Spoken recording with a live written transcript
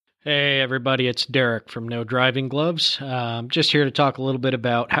Hey, everybody, it's Derek from No Driving Gloves. Just here to talk a little bit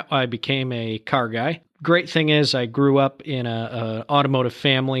about how I became a car guy. Great thing is, I grew up in a automotive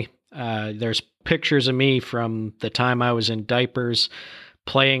family. There's pictures of me from the time I was in diapers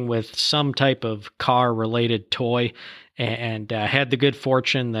playing with some type of car related toy and had the good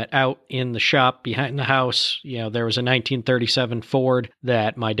fortune that out in the shop behind the house, there was a 1937 Ford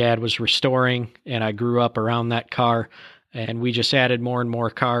that my dad was restoring, and I grew up around that car, and we just added more and more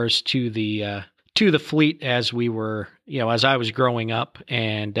cars to the fleet as we were, as I was growing up,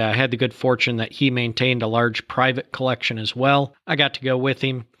 and had the good fortune that he maintained a large private collection as well. I got to go with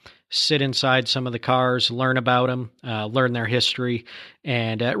him, sit inside some of the cars, learn about them, learn their history,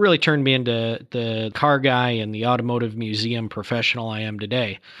 and it really turned me into the car guy and the automotive museum professional I am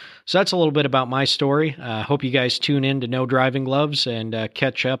today. So that's a little bit about my story. Hope you guys tune in to No Driving Gloves and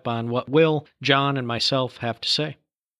catch up on what Will, John, and myself have to say.